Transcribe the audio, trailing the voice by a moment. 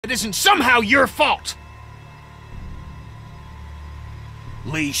that isn't somehow your fault!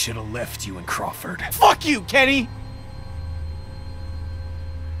 Lee should have left you in Crawford. Fuck you, Kenny!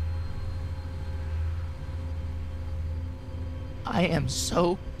 I am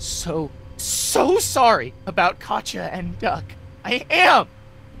so sorry about Katjaa and Duck. I am!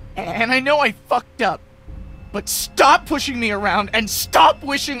 And I know I fucked up. But stop pushing me around and stop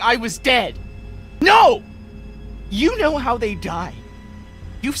wishing I was dead! No! You know how they die.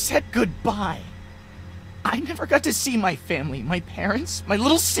 You've said goodbye. I never got to see my family, my parents, my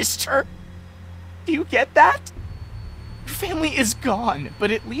little sister. Do you get that? Your family is gone,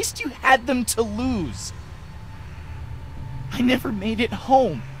 but at least you had them to lose. I never made it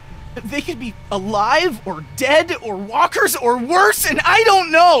home. They could be alive, or dead, or walkers, or worse, and I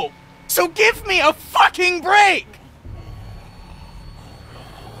don't know! So give me a fucking break!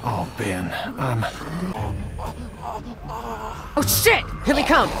 Oh, Ben, Oh shit! Here they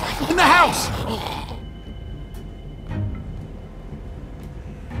come! in the house!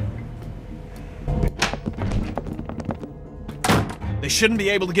 They shouldn't be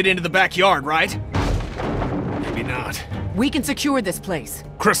able to get into the backyard, right? Maybe not. We can secure this place.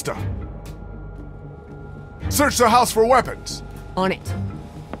 Krista! Search the house for weapons! On it.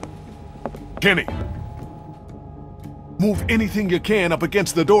 Kenny! Move anything you can up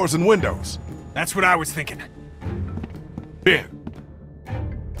against the doors and windows. That's what I was thinking. Ben!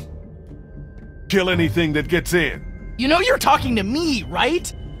 Kill anything that gets in. You know you're talking to me,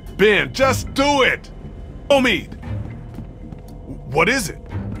 right? Ben, just do it! Omid! What is it?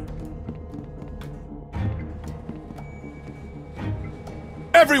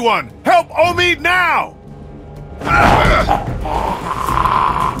 Everyone, help Omid now!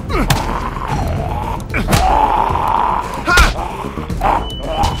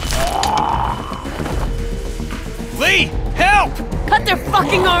 Lee, help! Cut their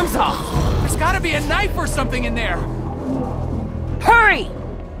fucking arms off! There's gotta be a knife or something in there! Hurry!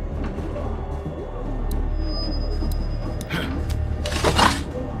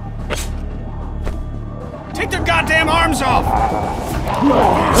 Take their goddamn arms off!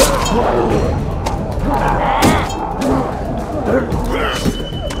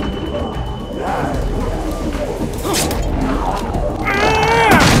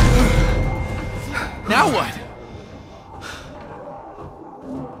 Now what?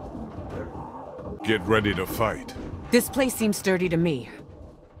 Get ready to fight. This place seems sturdy to me.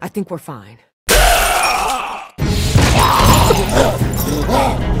 I think we're fine.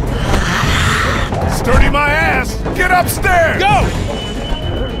 Sturdy my ass! Get upstairs! Go!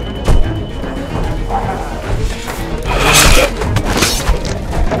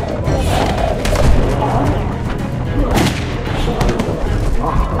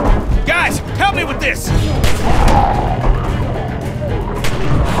 Guys, help me with this!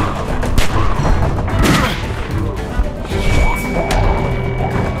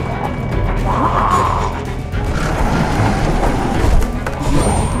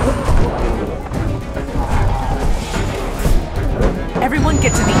 Everyone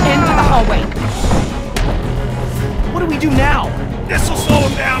get to the end of the hallway. What do we do now? This'll slow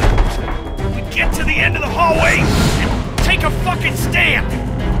him down! We get to the end of the hallway and take a fucking stand!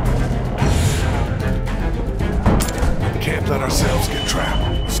 Can't let ourselves get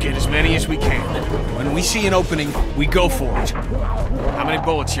trapped. Let's get as many as we can. When we see an opening, we go for it. How many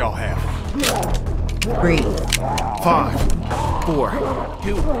bullets y'all have? 3, 5. 4.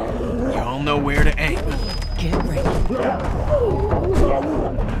 2. Y'all know where to aim. Get ready.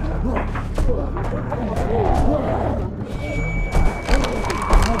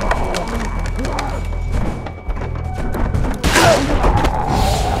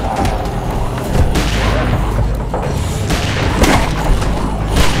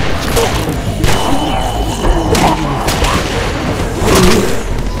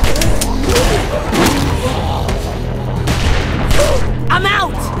 I'm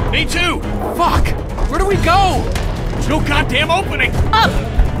out! Me too! Fuck! Where do we go? There's no goddamn opening! Up!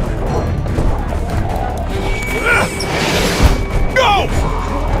 Go!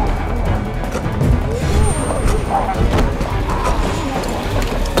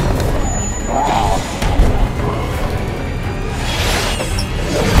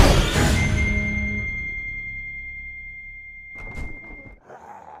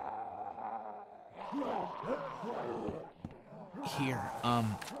 Here,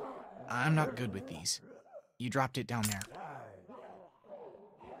 I'm not good with these. You dropped it down there.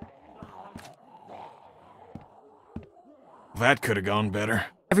 That could have gone better.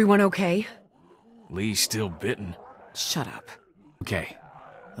 Everyone okay? Lee's still bitten. Shut up. Okay,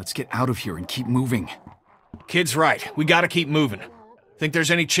 let's get out of here and keep moving. Kid's right. We gotta keep moving. Think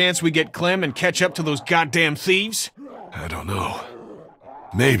there's any chance we get Clem and catch up to those goddamn thieves? I don't know.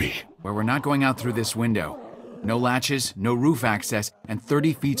 Maybe. Where we're not going out through this window. No latches, no roof access, and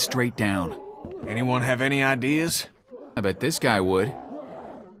 30 feet straight down. Anyone have any ideas? I bet this guy would.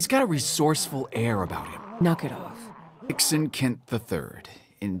 He's got a resourceful air about him. Knock it off. Dixon Kent III.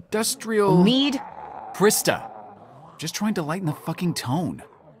 Industrial... Mead? Krista. Just trying to lighten the fucking tone.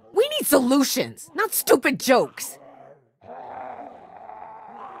 We need solutions, not stupid jokes.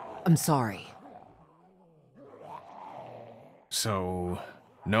 I'm sorry. So,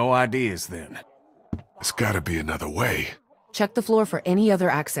 no ideas then? There's gotta be another way. Check the floor for any other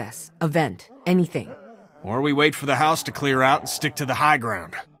access, a vent, anything. Or we wait for the house to clear out and stick to the high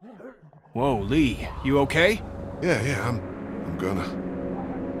ground. Whoa, Lee, you okay? Yeah, I'm gonna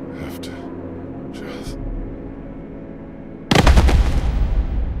have to just...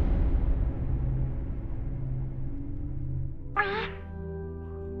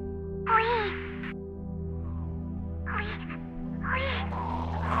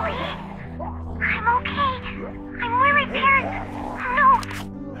 I'm okay. I'm where my parents...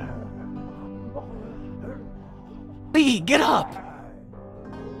 No. Lee, get up!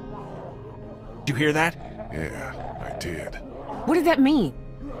 Did you hear that? Yeah, I did. What did that mean?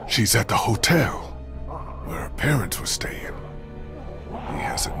 She's at the hotel, where her parents were staying. He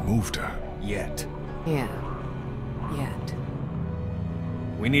hasn't moved her. Yet. Yeah. Yet.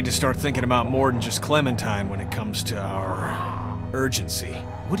 We need to start thinking about more than just Clementine when it comes to our urgency.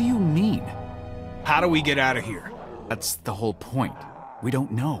 What do you mean? How do we get out of here? That's the whole point. We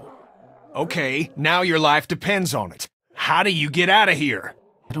don't know. Okay, now your life depends on it. How do you get out of here?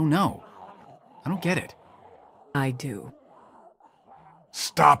 I don't know. I don't get it. I do.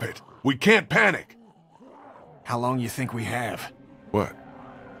 Stop it! We can't panic! How long you think we have? What?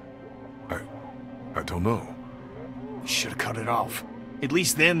 I don't know. We should have cut it off. At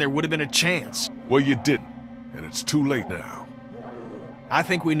least then there would have been a chance. Well, you didn't, and it's too late now. I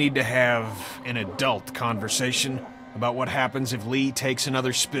think we need to have an adult conversation about what happens if Lee takes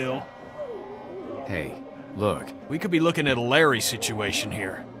another spill. Hey, look. We could be looking at a Larry situation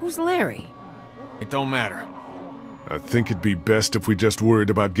here. Who's Larry? It don't matter. I think it'd be best if we just worried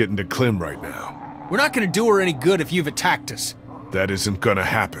about getting to Clem right now. We're not gonna do her any good if you've attacked us. That isn't gonna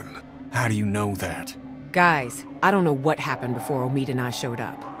happen. How do you know that? Guys, I don't know what happened before Omid and I showed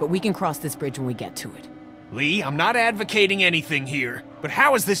up, but we can cross this bridge when we get to it. Lee, I'm not advocating anything here, but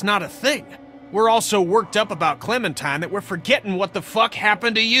how is this not a thing? We're all so worked up about Clementine that we're forgetting what the fuck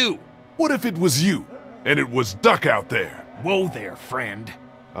happened to you. What if it was you, and it was Duck out there? Whoa there, friend.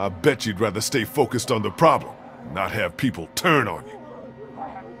 I bet you'd rather stay focused on the problem, not have people turn on you.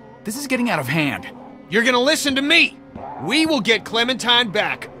 This is getting out of hand. You're gonna listen to me. We will get Clementine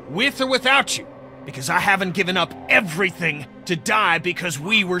back, with or without you, because I haven't given up everything to die because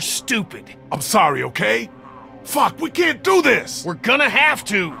we were stupid. I'm sorry, okay? Fuck, we can't do this! We're gonna have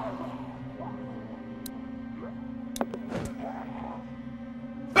to.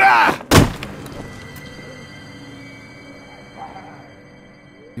 Ah!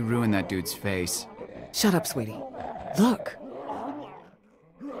 You ruined that dude's face. Shut up, sweetie. Look.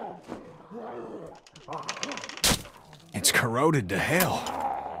 It's corroded to hell.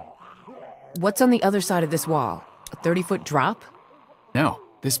 What's on the other side of this wall? A 30-foot drop? No,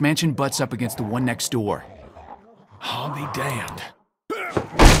 this mansion butts up against the one next door. I'll be damned.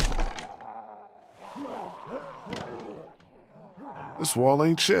 This wall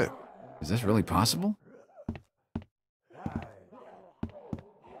ain't shit. Is this really possible?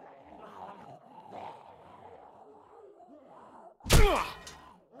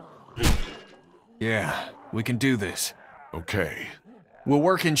 Yeah, we can do this. Okay. We'll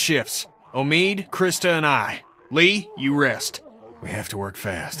work in shifts. Omid, Krista, and I. Lee, you rest. We have to work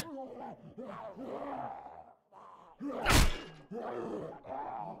fast.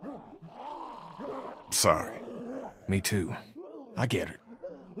 Sorry. Me too. I get it.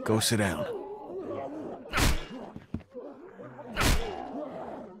 Go sit down.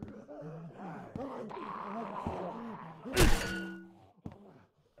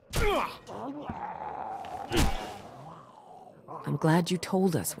 I'm glad you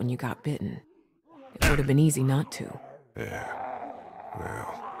told us when you got bitten. It would have been easy not to. Yeah.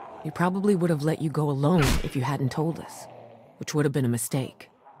 Well, We probably would have let you go alone if you hadn't told us, which would have been a mistake.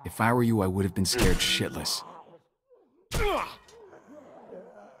 If I were you, I would have been scared shitless.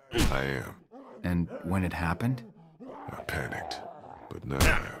 I am. And when it happened? I panicked. But now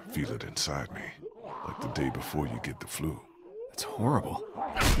I feel it inside me. Like the day before you get the flu. That's horrible.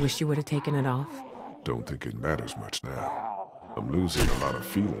 Wish you would have taken it off. Don't think it matters much now. I'm losing a lot of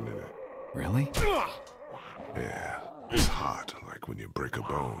feeling in it. Really? Yeah, it's hot, like like when you break a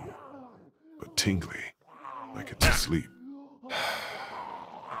bone, but tingly, like it's asleep.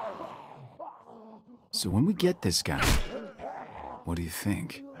 So when we get this guy, what do you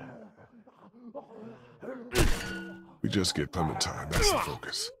think? We just get Clementine, that's the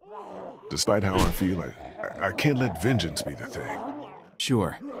focus. Despite how I feel, I can't let vengeance be the thing.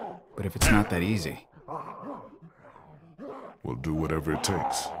 Sure, but if it's not that easy. We'll do whatever it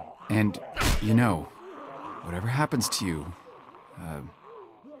takes. And, you know, whatever happens to you,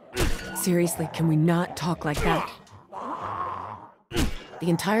 Seriously, can we not talk like that? The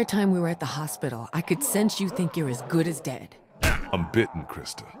entire time we were at the hospital, I could sense you think you're as good as dead. I'm bitten,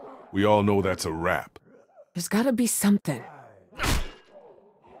 Krista. We all know that's a wrap. There's gotta be something.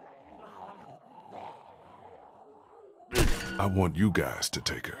 I want you guys to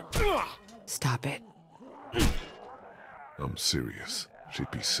take her. Stop it. I'm serious. She'd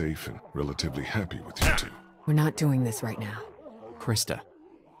be safe and relatively happy with you two. We're not doing this right now. Krista,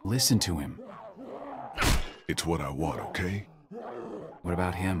 listen to him. It's what I want, okay? What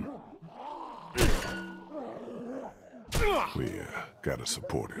about him? We gotta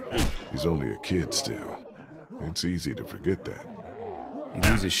support him. He's only a kid still. It's easy to forget that. He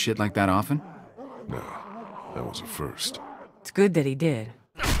loses shit like that often? No, that was a first. It's good that he did.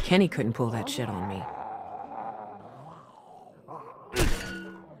 Kenny couldn't pull that shit on me.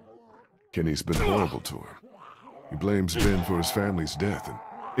 Kenny's been horrible to him. He blames Ben for his family's death, and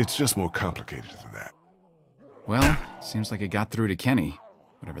it's just more complicated than that. Well, seems like it got through to Kenny.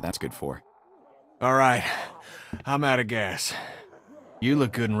 Whatever that's good for. All right, I'm out of gas. You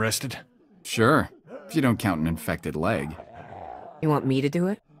look good and rested. Sure, if you don't count an infected leg. You want me to do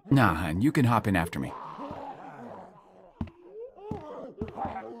it? Nah, hun, you can hop in after me.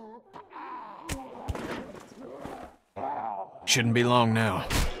 Shouldn't be long now.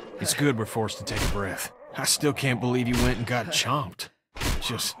 It's good we're forced to take a breath. I still can't believe you went and got chomped.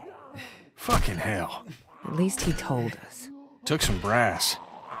 Just... fucking hell. At least he told us. Took some brass.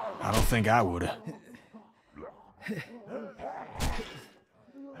 I don't think I would've.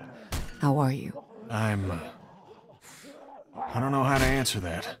 How are you? I don't know how to answer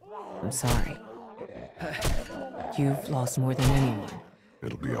that. I'm sorry. You've lost more than anyone.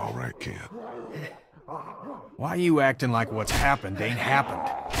 It'll be all right, Ken. Why are you acting like what's happened ain't happened?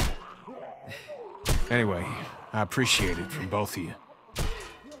 Anyway, I appreciate it from both of you.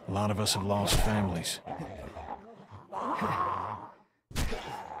 A lot of us have lost families.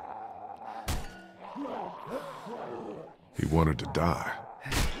 He wanted to die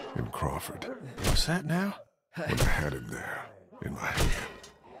in Crawford. What's that now? When I had him there, in my hand.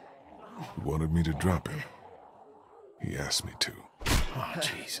 He wanted me to drop him. He asked me to. Oh,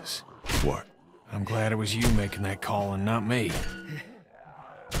 Jesus. What? I'm glad it was you making that call and not me.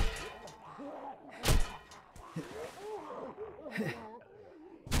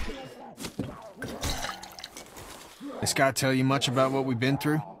 This guy tell you much about what we've been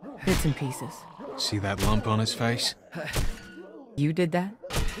through? Bits and pieces. See that lump on his face? You did that?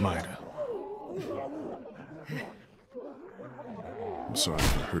 Mida. I'm sorry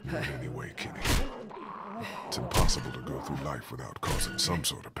for hurting you in any way, Kenny. It's impossible to go through life without causing some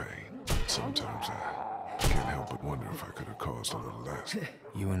sort of pain. Sometimes I can't help but wonder if I could have caused a little less.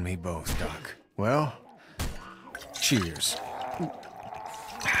 You and me both, Doc. Well, cheers.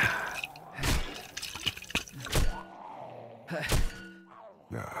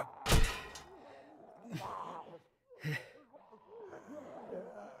 Nah.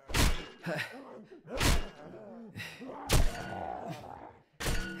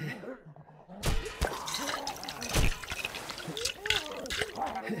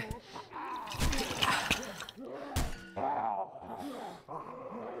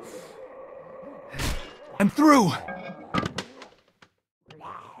 I'm through!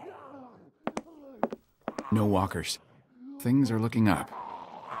 No walkers. Things are looking up.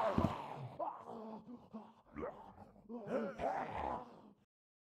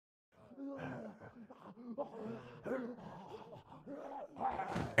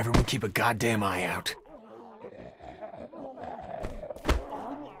 Everyone keep a goddamn eye out.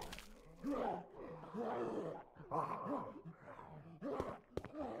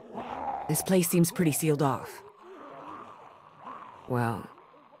 This place seems pretty sealed off. Well...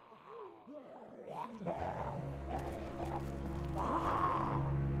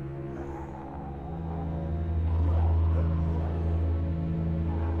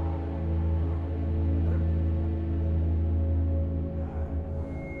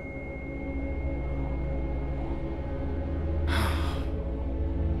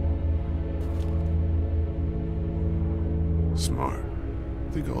 Smart.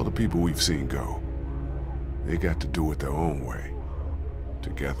 Think of all the people we've seen go. They got to do it their own way.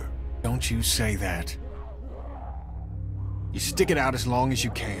 Together. Don't you say that. You stick it out as long as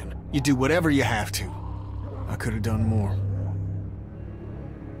you can. You do whatever you have to. I could have done more.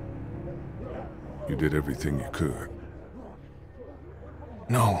 You did everything you could.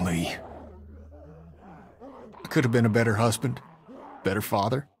 No, Lee. I could have been a better husband, better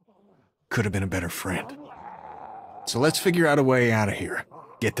father, could have been a better friend. So let's figure out a way out of here.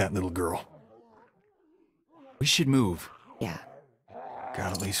 Get that little girl. We should move. Yeah.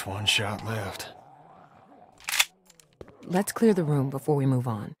 Got at least one shot left. Let's clear the room before we move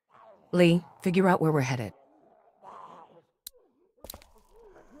on. Lee, figure out where we're headed.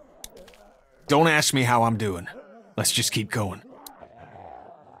 Don't ask me how I'm doing. Let's just keep going.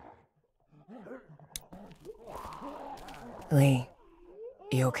 Lee,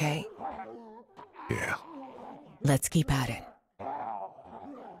 you okay? Yeah. Let's keep at it.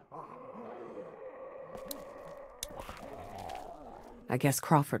 I guess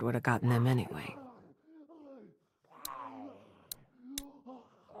Crawford would have gotten them anyway.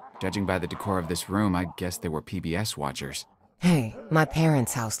 Judging by the decor of this room, I guess they were PBS watchers. Hey, my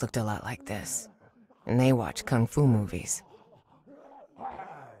parents' house looked a lot like this. And they watch kung fu movies.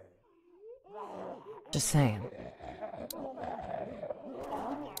 Just saying.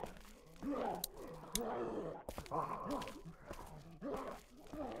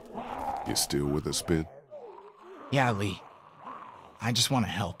 You still with us, Ben? Yeah, Lee. I just want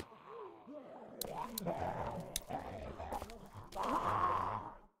to help.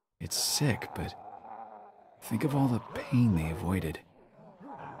 It's sick, but think of all the pain they avoided.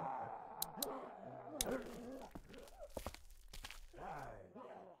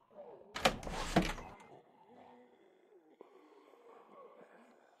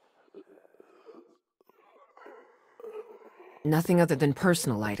 Nothing other than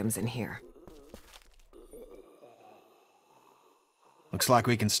personal items in here. Looks like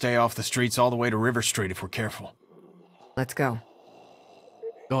we can stay off the streets all the way to River Street if we're careful. Let's go.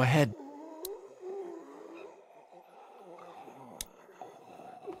 Go ahead.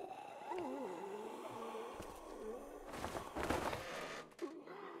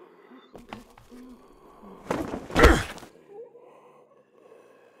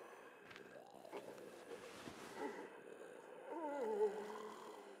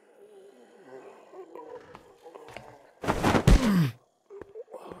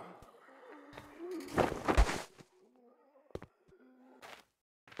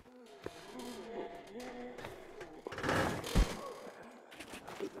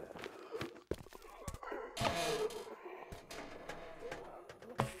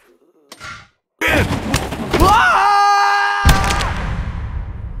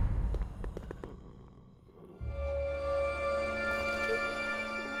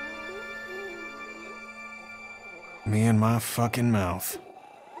 Me and my fucking mouth.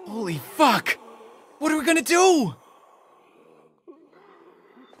 Holy fuck! What are we gonna do?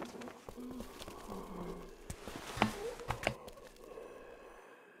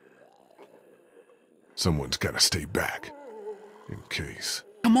 Someone's gotta stay back. In case.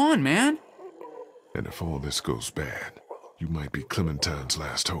 Come on, man! And if all this goes bad, you might be Clementine's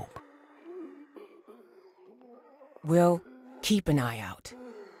last hope. We'll keep an eye out.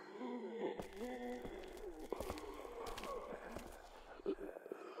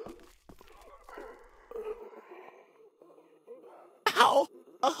 Ow!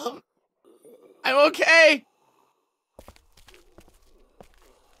 I'm okay!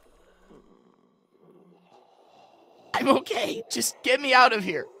 I'm okay. Just get me out of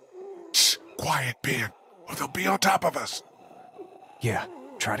here. Shh! Quiet, Ben, or they'll be on top of us. Yeah,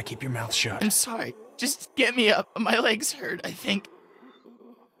 try to keep your mouth shut. I'm sorry. Just get me up. My legs hurt, I think.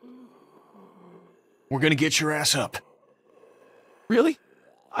 We're gonna get your ass up. Really?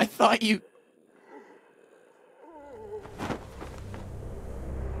 I thought you...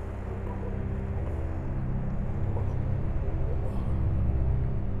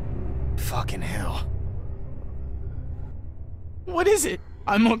 Fucking hell. What is it?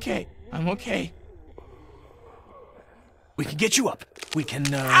 I'm okay. I'm okay. We can get you up. We can,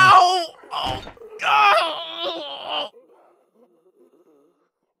 Ow! Oh, oh.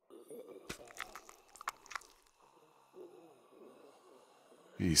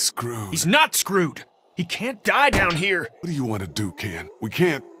 He's screwed. He's not screwed. He can't die down here. What do you want to do, Ken? We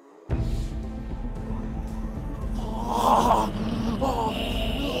can't...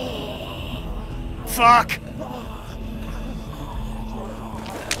 Fuck!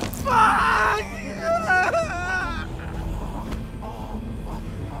 Fuck!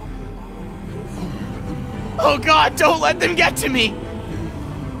 Oh God, don't let them get to me!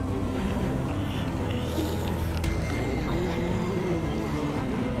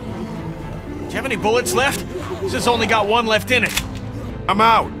 you have any bullets left? This has only got one left in it. I'm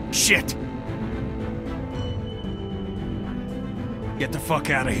out! Shit! Get the fuck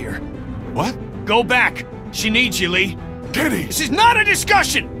out of here. What? Go back! She needs you, Lee. Kenny! This is not a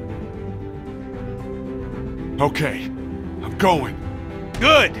discussion! Okay, I'm going.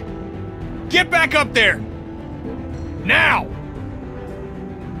 Good! Get back up there! Now!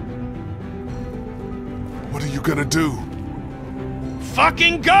 What are you gonna do?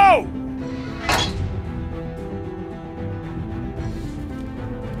 Fucking go!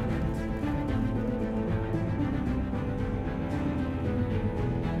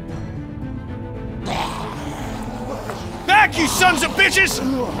 Back, you sons of bitches!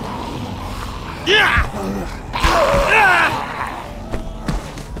 Yeah!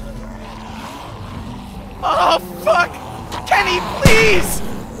 Oh, fuck! Kenny, please!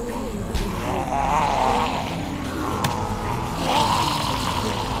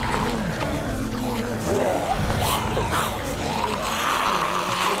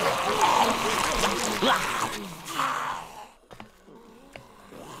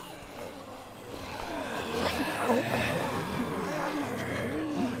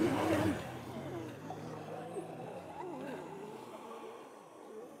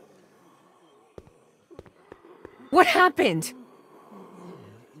 What happened?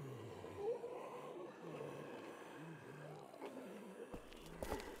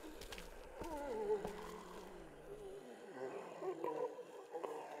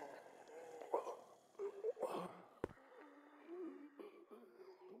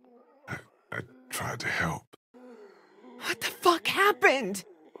 I tried to help. What the fuck happened?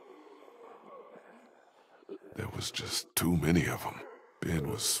 There was just too many of them. Ben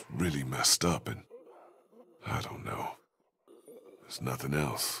was really messed up and I don't know. There's nothing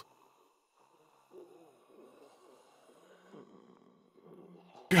else.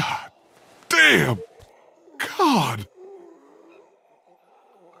 God damn! God!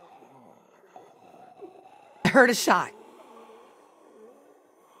 I heard a shot.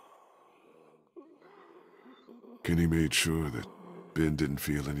 Kenny made sure that Ben didn't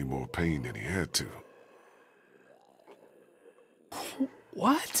feel any more pain than he had to.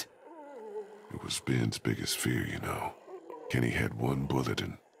 What? It was Ben's biggest fear, you know. Kenny had one bullet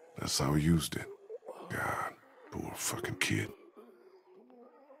and that's how he used it. God, poor fucking kid.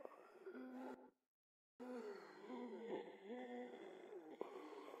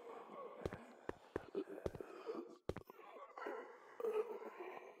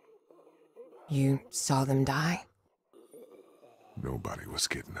 You saw them die? Nobody was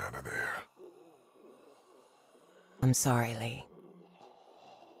getting out of there. I'm sorry, Lee.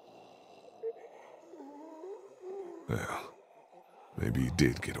 Well, maybe he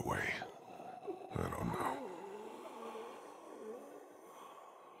did get away. I don't know.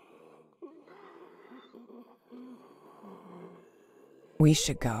 We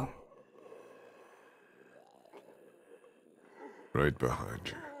should go. Right behind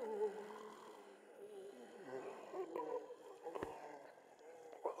you.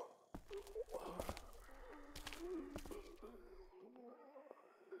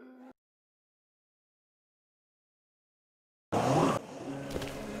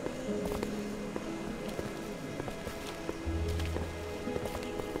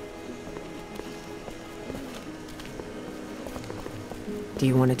 Do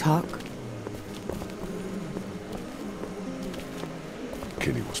you want to talk?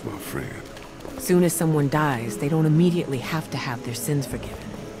 Kenny was my friend. Soon as someone dies, they don't immediately have to have their sins forgiven.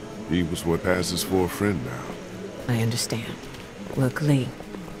 He was what passes for a friend now. I understand. Look, Lee,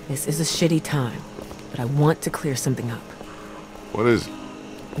 this is a shitty time, but I want to clear something up. What is it?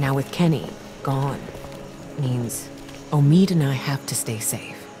 Now with Kenny gone, means Omid and I have to stay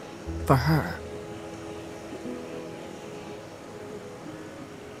safe. For her.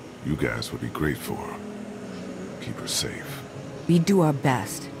 You guys would be great for her. Keep her safe. We do our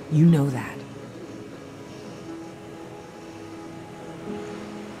best. You know that.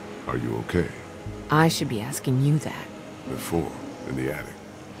 Are you okay? I should be asking you that. Before, in the attic.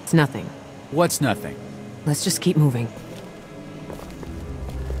 It's nothing. What's nothing? Let's just keep moving.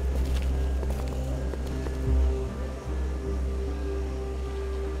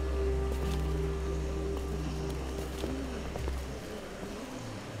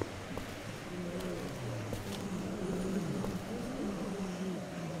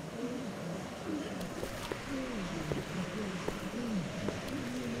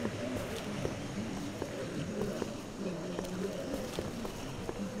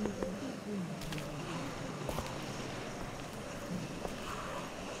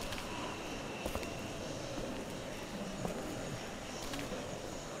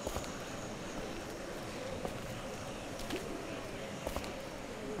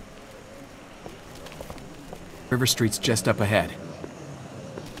 River Street's just up ahead.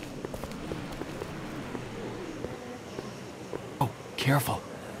 Oh, careful.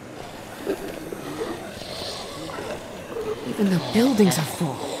 Even the buildings are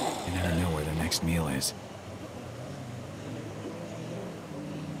full. You never know where the next meal is.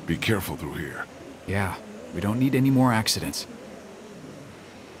 Be careful through here. Yeah, we don't need any more accidents.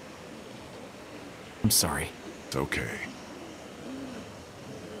 I'm sorry. It's okay.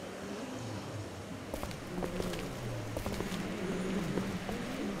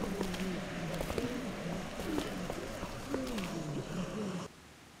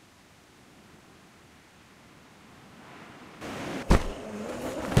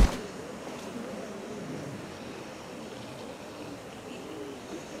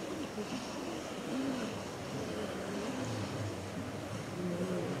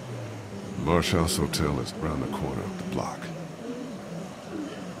 Marsh House Hotel is around the corner of the block.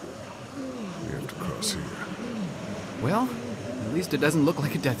 We have to cross here. Well, at least it doesn't look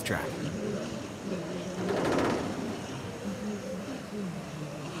like a death trap.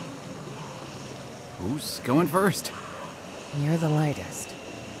 Who's going first? You're the lightest.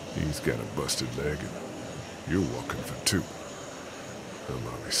 He's got a busted leg and you're walking for two. I'm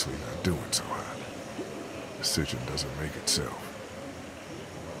obviously not doing so hot. Decision doesn't make itself.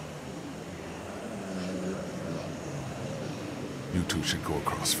 You two should go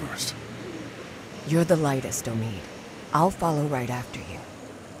across first. You're the lightest, Omid. I'll follow right after you.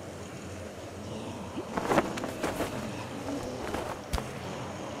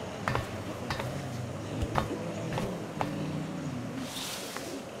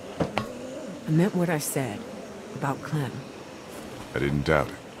 I meant what I said about Clem. I didn't doubt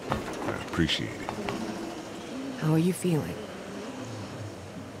it. I appreciate it. How are you feeling?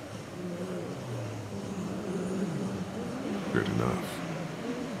 Good enough.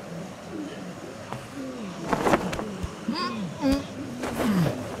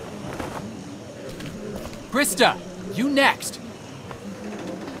 Krista, you next.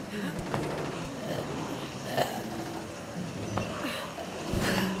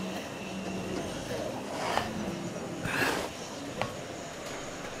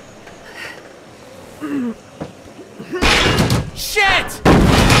 Shit!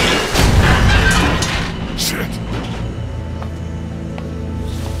 Shit!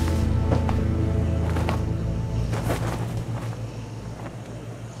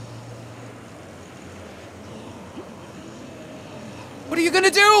 What are you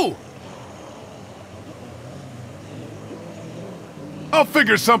gonna do? I'll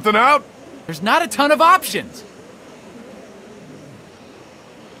figure something out! There's not a ton of options.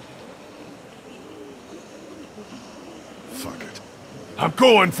 Fuck it. I'm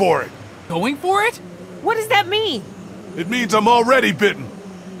going for it! Going for it? What does that mean? It means I'm already bitten.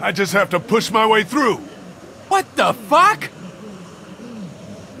 I just have to push my way through. What the fuck?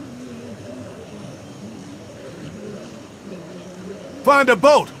 Find a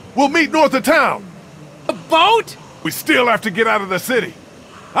boat. We'll meet north of town. A boat? We still have to get out of the city.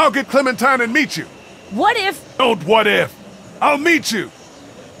 I'll get Clementine and meet you. What if... Don't what if. I'll meet you.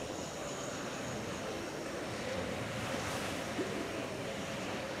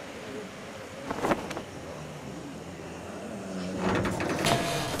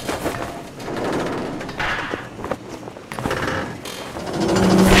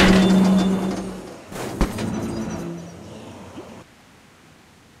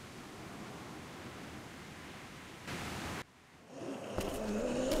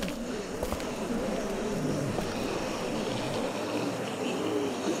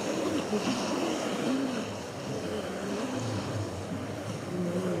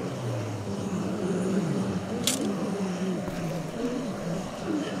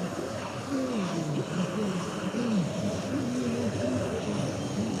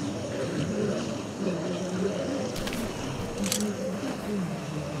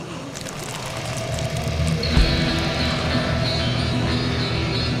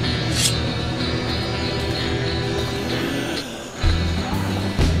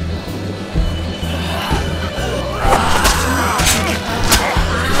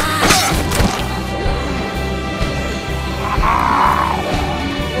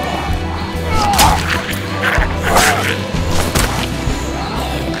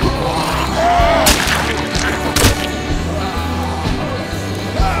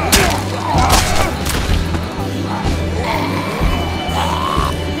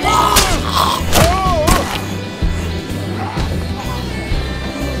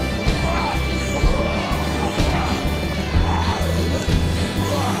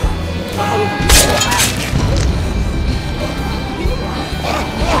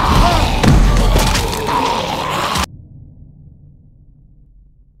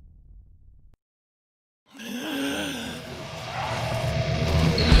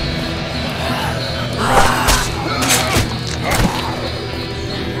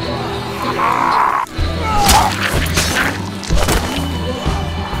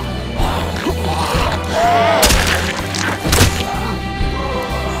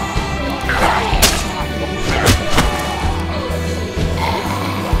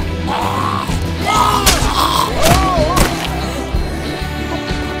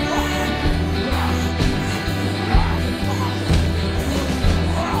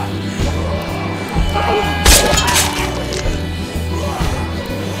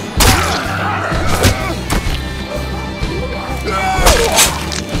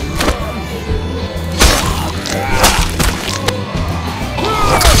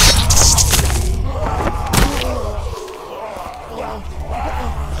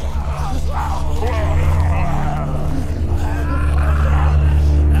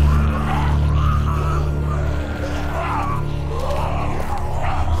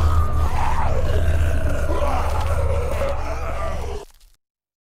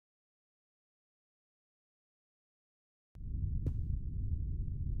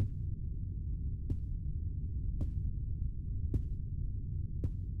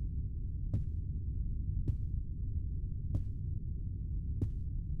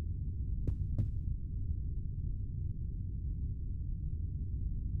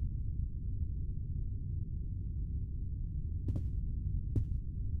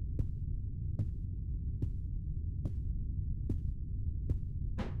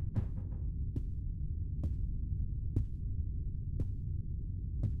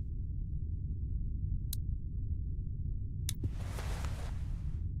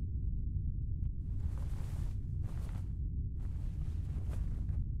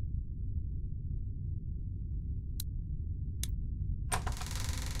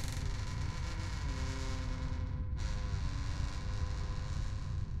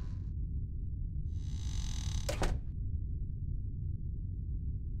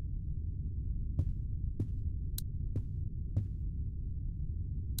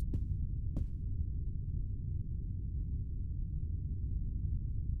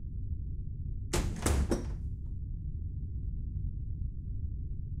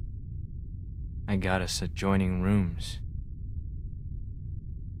 got us adjoining rooms.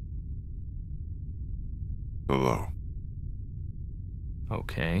 Hello.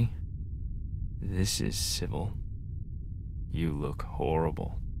 Okay. This is civil. You look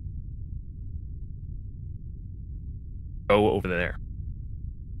horrible. Go over there.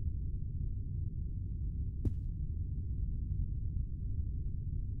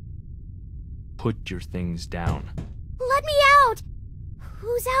 Put your things down. Let me out!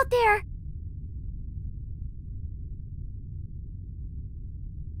 Who's out there?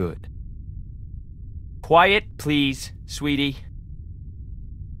 Good. Quiet, please, sweetie.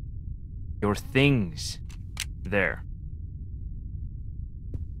 Your things. There.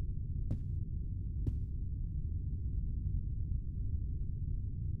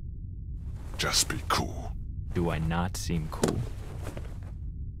 Just be cool. Do I not seem cool?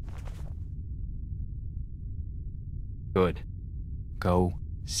 Good. Go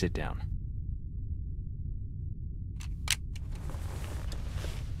sit down.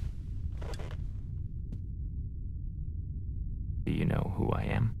 Do you know who I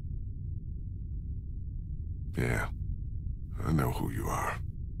am? Yeah, I know who you are.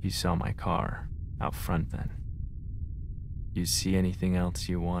 You saw my car out front then. You see anything else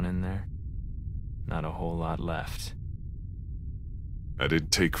you want in there? Not a whole lot left. I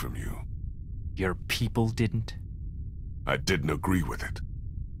didn't take from you. Your people didn't? I didn't agree with it.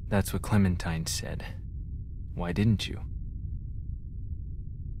 That's what Clementine said. Why didn't you?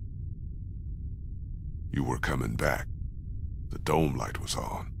 You were coming back. The dome light was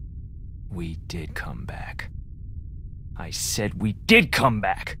on. We did come back. I said we did come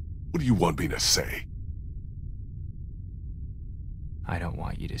back! What do you want me to say? I don't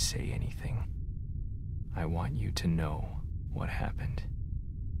want you to say anything. I want you to know what happened.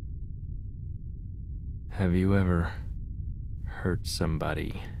 Have you ever hurt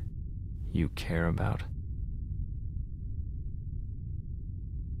somebody you care about?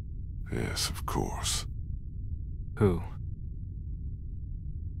 Yes, of course. Who?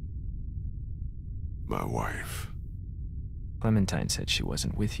 My wife. Clementine said she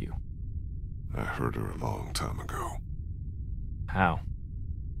wasn't with you. I hurt her a long time ago. How?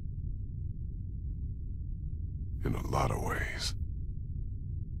 In a lot of ways.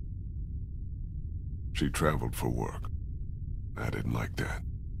 She traveled for work. I didn't like that.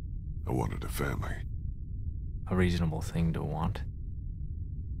 I wanted a family. A reasonable thing to want.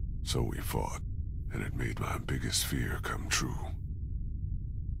 So we fought, and it made my biggest fear come true.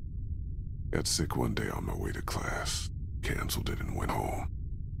 Got sick one day on my way to class. Canceled it and went home.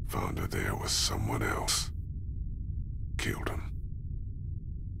 Found her there with someone else. Killed him.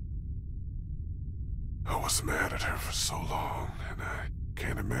 I was mad at her for so long, and I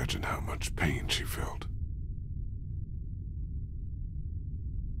can't imagine how much pain she felt.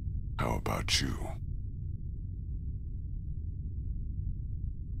 How about you?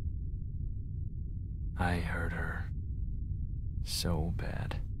 I hurt her so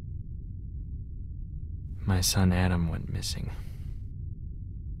bad. My son Adam went missing.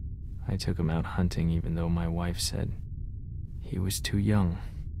 I took him out hunting even though my wife said he was too young.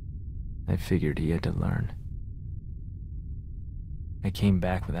 I figured he had to learn. I came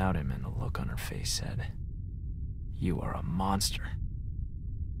back without him and the look on her face said, "You are a monster."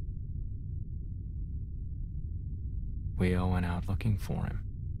 We all went out looking for him.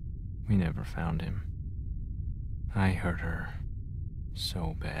 We never found him. I hurt her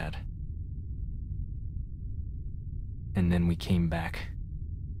so bad. And then we came back,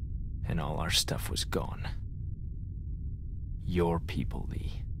 and all our stuff was gone. Your people,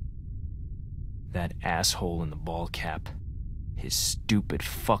 Lee. That asshole in the ball cap, his stupid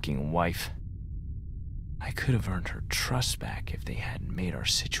fucking wife. I could have earned her trust back if they hadn't made our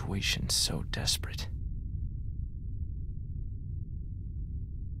situation so desperate.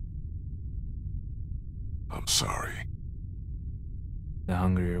 I'm sorry. The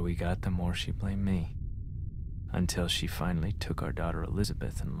hungrier we got, the more she blamed me. Until she finally took our daughter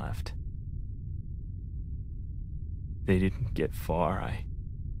Elizabeth and left. They didn't get far. I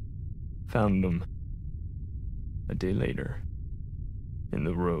found them a day later in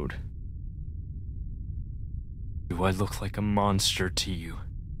the road. Do I look like a monster to you?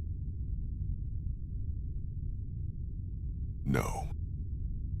 No.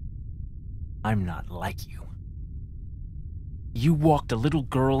 I'm not like you. You walked a little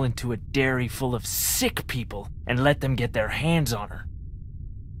girl into a dairy full of sick people and let them get their hands on her.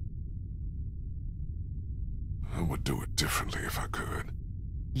 I would do it differently if I could.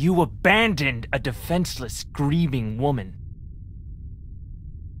 You abandoned a defenseless, grieving woman.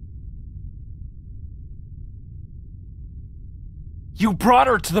 You brought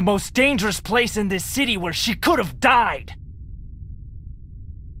her to the most dangerous place in this city where she could have died!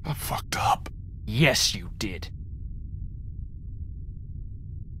 I fucked up. Yes, you did.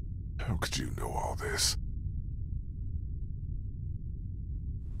 How could you know all this?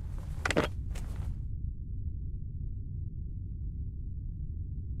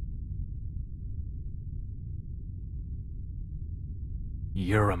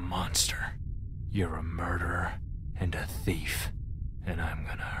 You're a monster. You're a murderer and a thief. And I'm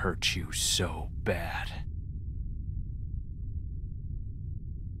gonna hurt you so bad.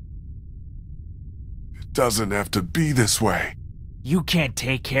 It doesn't have to be this way. You can't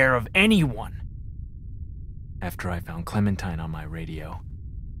take care of anyone. After I found Clementine on my radio,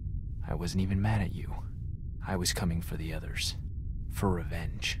 I wasn't even mad at you. I was coming for the others. For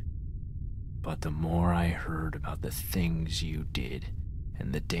revenge. But the more I heard about the things you did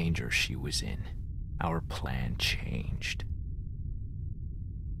and the danger she was in, our plan changed.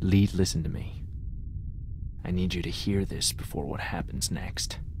 Lee, listen to me. I need you to hear this before what happens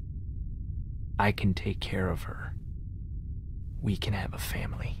next. I can take care of her. We can have a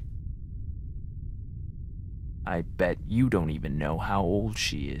family. I bet you don't even know how old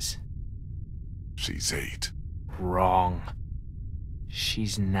she is. She's 8. Wrong.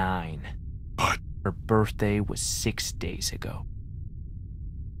 She's 9. But Her birthday was 6 days ago.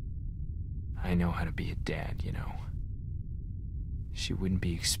 I know how to be a dad, you know. She wouldn't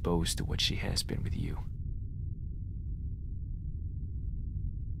be exposed to what she has been with you.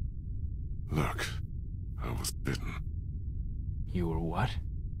 look, I was bitten. You were what?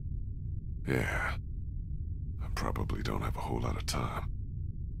 Yeah. I probably don't have a whole lot of time.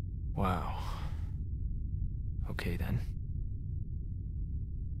 Wow. Okay then.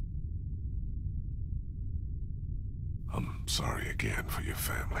 I'm sorry again for your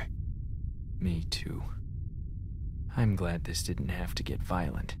family. Me too. I'm glad this didn't have to get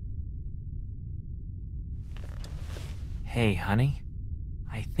violent. Hey, honey.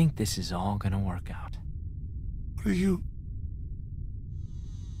 I think this is all gonna work out. What are you...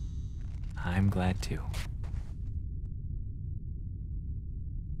 I'm glad too.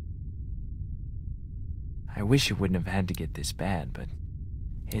 I wish it wouldn't have had to get this bad, but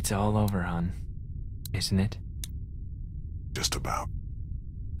it's all over, hon. Isn't it? Just about.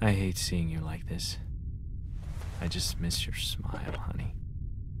 I hate seeing you like this. I just miss your smile, honey.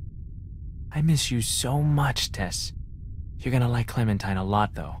 I miss you so much, Tess. You're gonna like Clementine a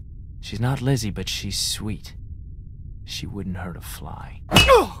lot, though. She's not Lizzie, but she's sweet. She wouldn't hurt a fly.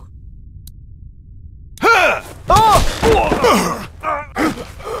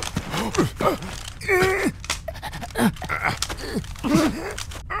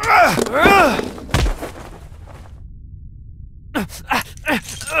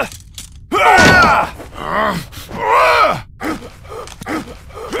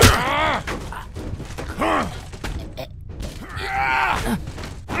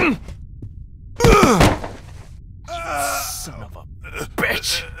 Son of a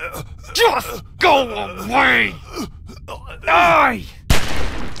bitch! Just go away! Die!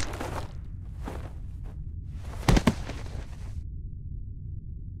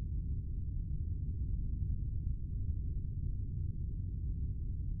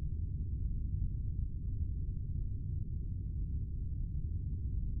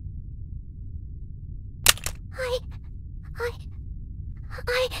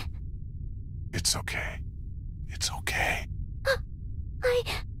 It's okay. It's okay.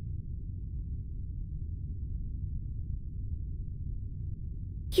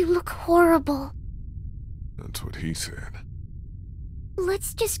 You look horrible. That's what he said.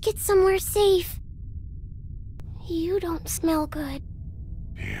 Let's just get somewhere safe. You don't smell good.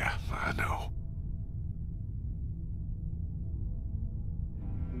 Yeah, I know.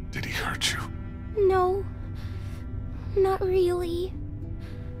 Did he hurt you? No, not really.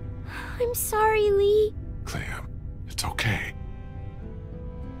 I'm sorry, Lee. Clem, it's okay.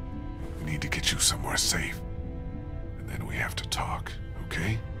 We need to get you somewhere safe. And then we have to talk,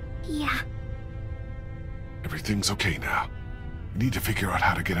 okay? Yeah. Everything's okay now. We need to figure out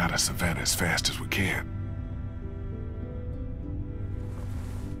how to get out of Savannah as fast as we can.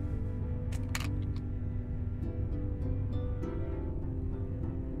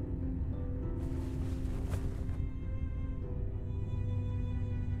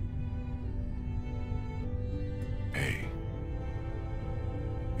 Hey.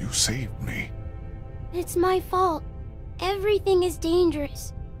 You saved me. It's my fault. Everything is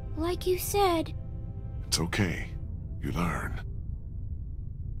dangerous. Like you said. It's okay. You learn.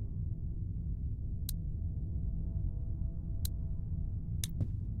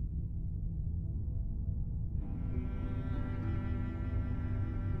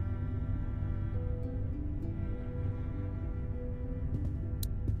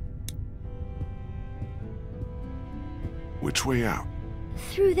 Which way out?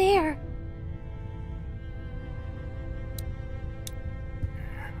 Through there.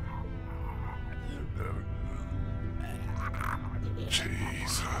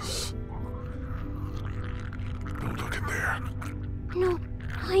 Jesus. Don't look in there. No,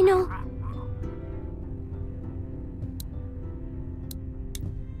 I know.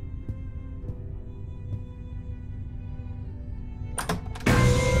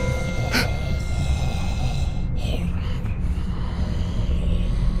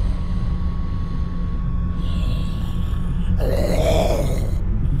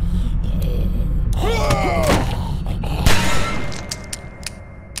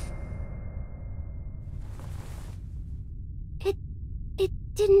 It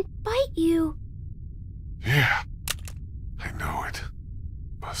didn't bite you. Yeah, I know it.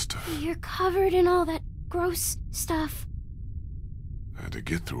 Must have. You're covered in all that gross stuff. I had to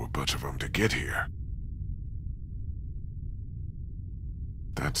get through a bunch of them to get here.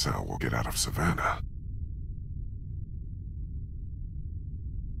 That's how we'll get out of Savannah.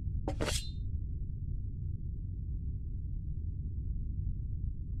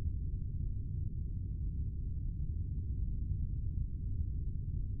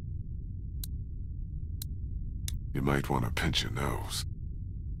 You might want to pinch your nose.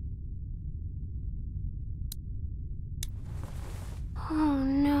 Oh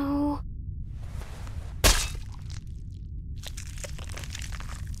no.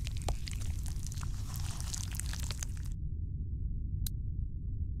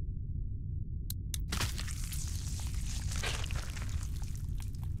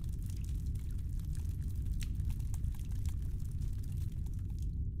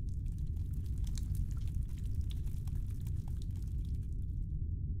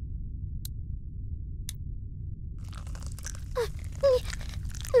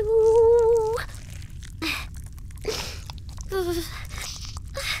 Ooh.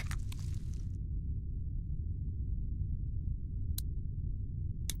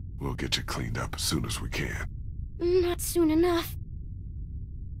 We'll get you cleaned up as soon as we can. Not soon enough.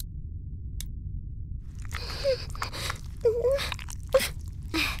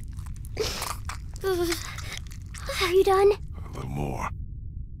 Are you done? A little more.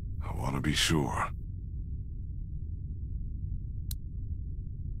 I want to be sure.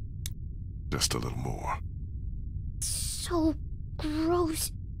 Just a little more. So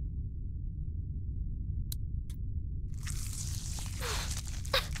gross.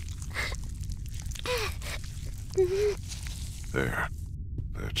 There.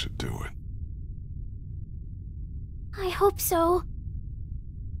 That should do it. I hope so.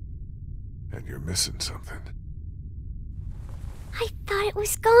 And you're missing something. I thought it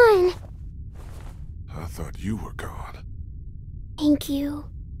was gone. I thought you were gone. Thank you.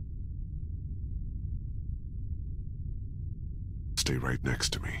 Stay right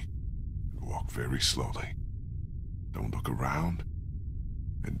next to me. And walk very slowly. Don't look around.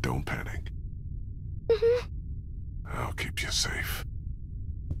 And don't panic. I'll keep you safe.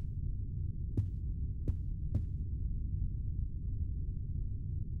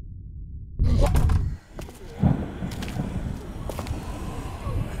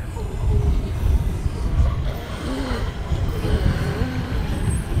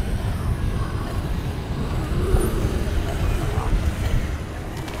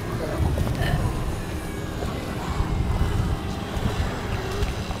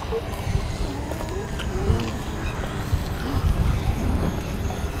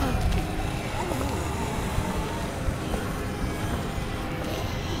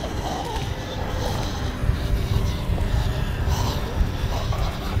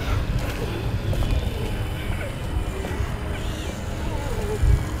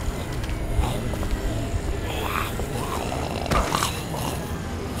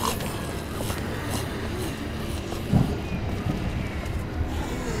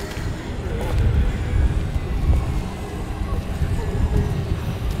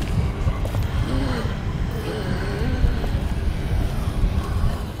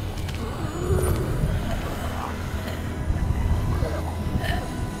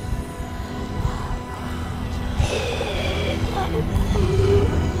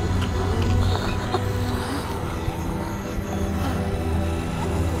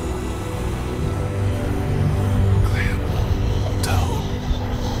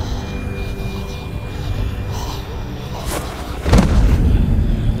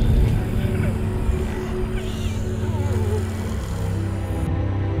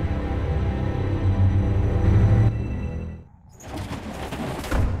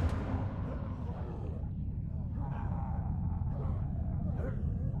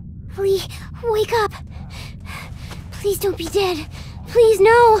 Lee, wake up. Please don't be dead. Please,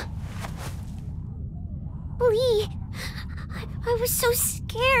 no. Lee, I was so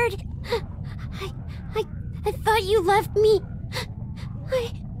scared. I thought you left me.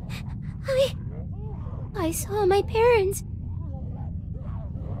 I saw my parents.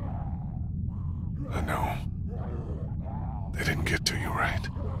 I know. They didn't get to you, right?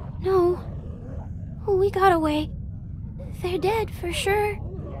 No. We got away. They're dead for sure.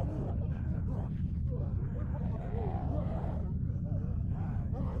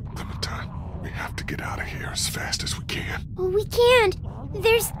 Clementine, we have to get out of here as fast as we can. We can't.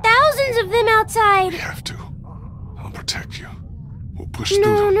 There's thousands of them outside. We have to. I'll protect you. We'll push through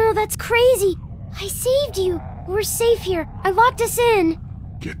No, them. no, that's crazy. I saved you. We're safe here. I locked us in.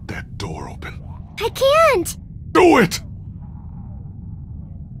 Get that door open. I can't. Do it!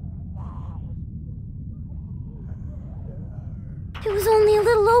 It was only a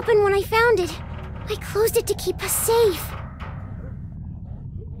little open when I found it. I closed it to keep us safe.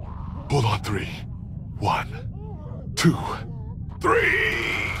 Pull on 3. 1, 2,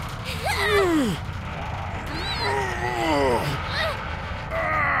 3!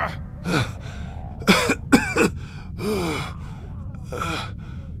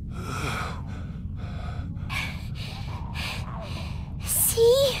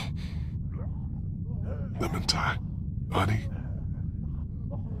 See? Clementine, honey,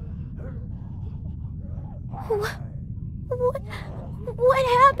 What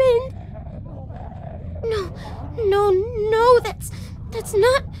happened? No, that's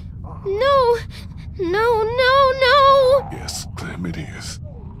not. No. yes, Clem, it is.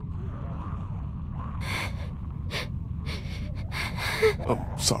 I'm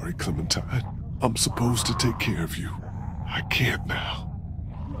sorry, Clementine. I'm supposed to take care of you. I can't now.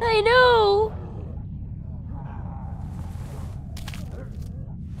 I know.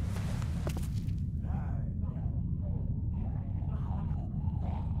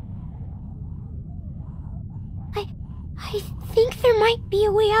 I think there might be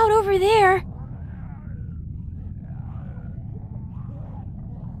a way out over there.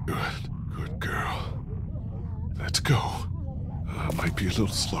 Good girl. Let's go. Might be a little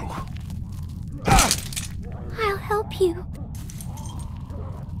slow. I'll help you.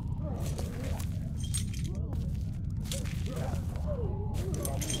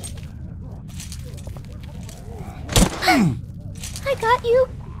 I got you.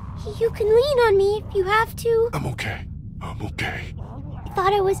 You can lean on me if you have to. I'm okay. I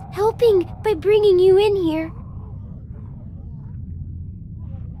thought I was helping by bringing you in here.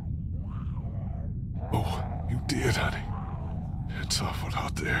 Oh, you did, honey. It's awful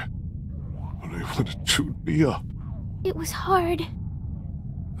out there. Well, they would have chewed me up. It was hard.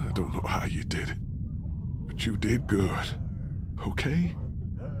 I don't know how you did it, but you did good. Okay?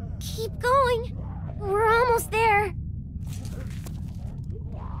 Keep going. We're almost there.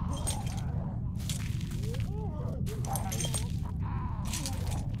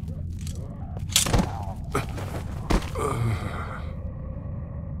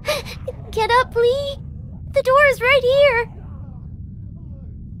 Get up, Lee. The door is right here.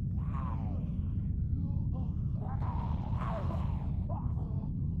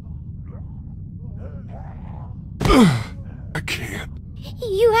 I can't.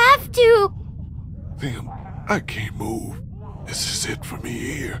 You have to. Damn, I can't move. This is it for me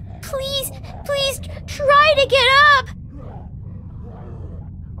here. Please, try to get up.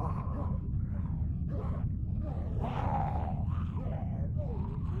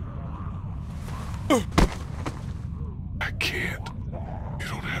 I can't. You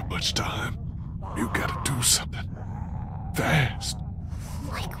don't have much time. You gotta do something. Fast.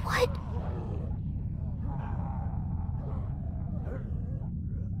 Like what?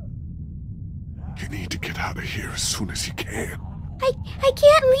 You need to get out of here as soon as you can. I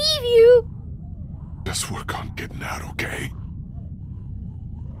can't leave you. Just work on getting out, okay?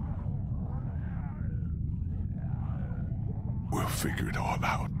 We'll figure it all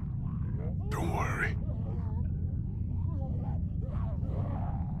out. Don't worry.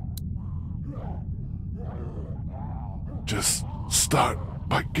 Just start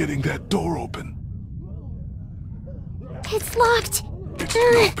by getting that door open. It's locked. It's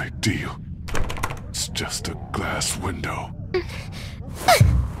no big deal. It's just a glass window.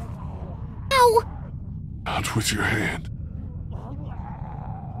 Ow! Not with your hand.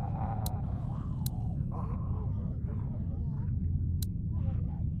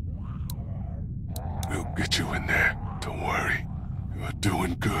 We'll get you in there. Don't worry. You're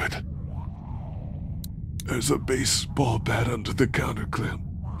doing good. There's a baseball bat under the counter, Clem.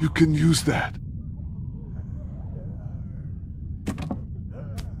 You can use that.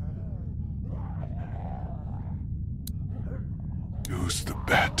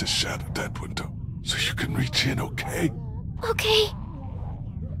 bad to shatter that window so you can reach in, okay? Okay.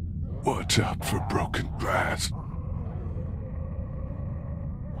 Watch out for broken glass.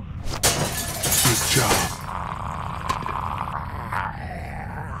 Good job.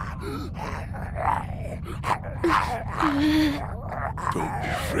 Don't be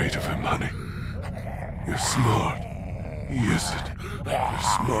afraid of him, honey. You're smart. He isn't. You're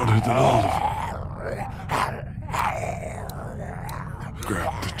smarter than all of them.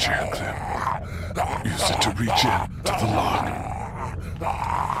 Grab the chair, Clem. Use it to reach in to the lock.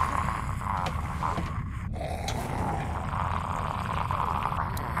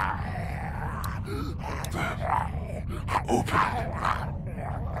 Then, open it.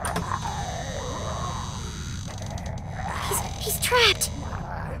 He's trapped.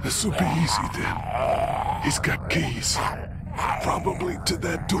 This'll be easy then. He's got keys. Probably to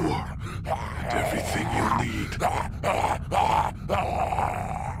that door. And everything you'll need.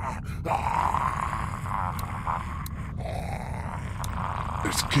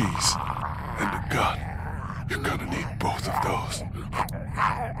 There's keys. And a gun. You're gonna need both of those.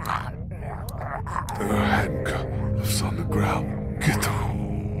 There are handcuffs on the ground. Get them.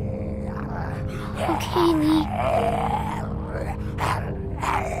 Okay, Lee.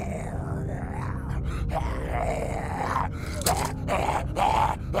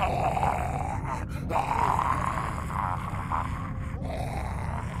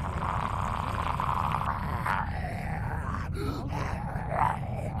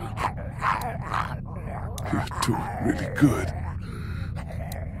 You're doing really good.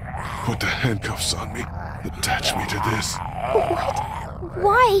 Put the handcuffs on me. Attach me to this. What?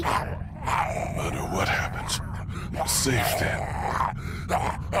 Why? No matter what happens, you're safe then. I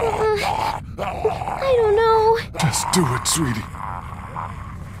don't know. Just do it, sweetie.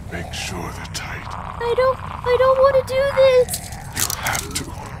 Make sure they're tight. I don't want to do this. You have to.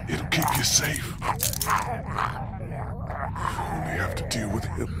 It'll keep you safe. You only have to deal with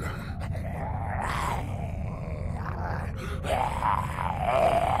him now.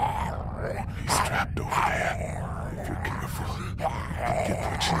 He's trapped over there. If you're careful, you can get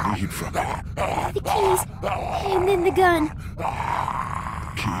what you need from him. The keys, and then the gun. The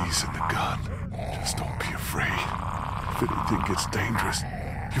keys and the gun. Just don't be afraid. If anything gets dangerous,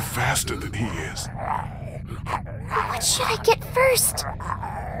 you're faster than he is. What should I get first?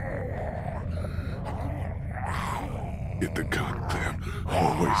 Get the gun, Clem.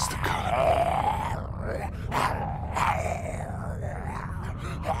 Always the gun.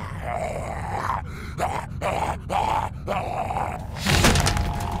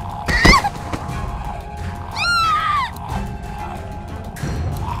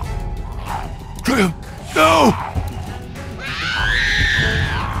 Clem, no!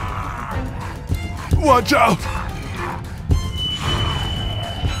 Watch out!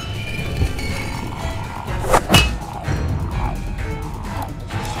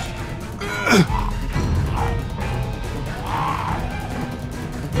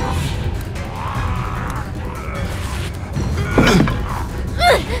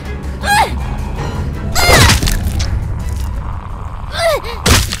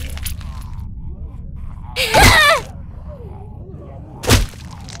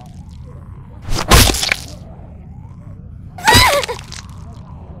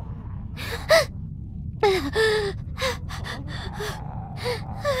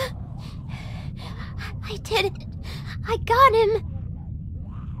 I did it. I got him.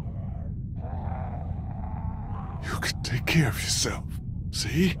 You can take care of yourself.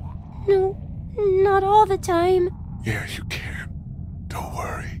 See? No, not all the time. Yeah, you can. Don't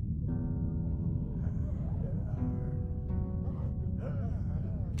worry.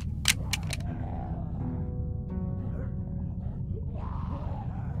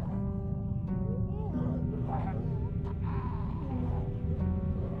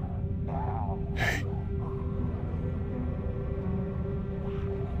 Hey.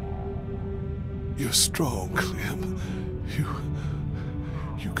 You're strong, Clem.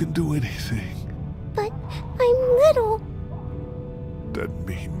 You can do anything. But I'm little. Doesn't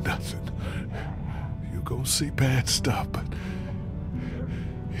mean nothing. You're gonna see bad stuff, but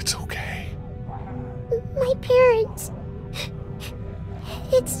it's okay. My parents.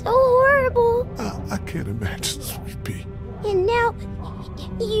 It's so horrible. I can't imagine, Sweet Pea. And now,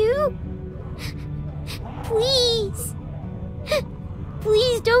 you? Please.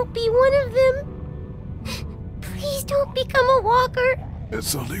 Please don't be one of them. Please don't become a walker.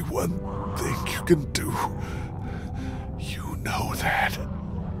 There's only one thing you can do. You know that.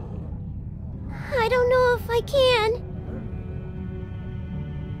 I don't know if I can.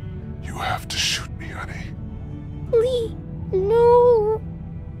 You have to shoot me, honey. Lee, no.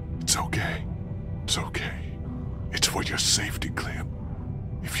 your safety, Clem.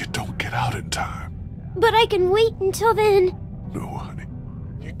 If you don't get out in time. But I can wait until then. No, honey.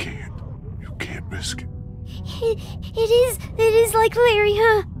 You can't. You can't risk it. It is like Larry,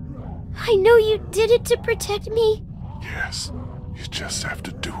 huh? I know you did it to protect me. Yes. You just have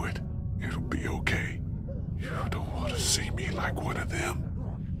to do it. It'll be okay. You don't want to see me like one of them.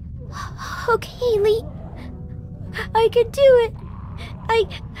 Okay, Lee. I can do it.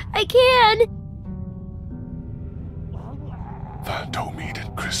 I can. Find Omid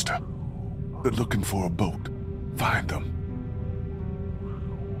and Krista. They're looking for a boat. Find them.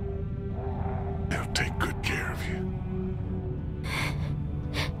 They'll take good care of you.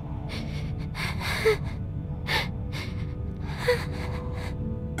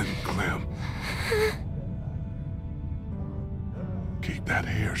 And Clem. Keep that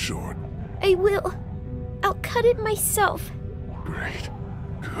hair short. I will. I'll cut it myself. Great.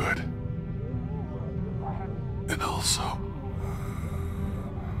 Good. And also...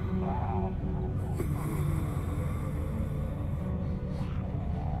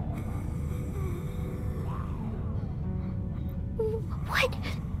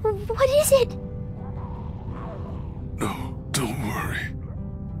 What is it? No.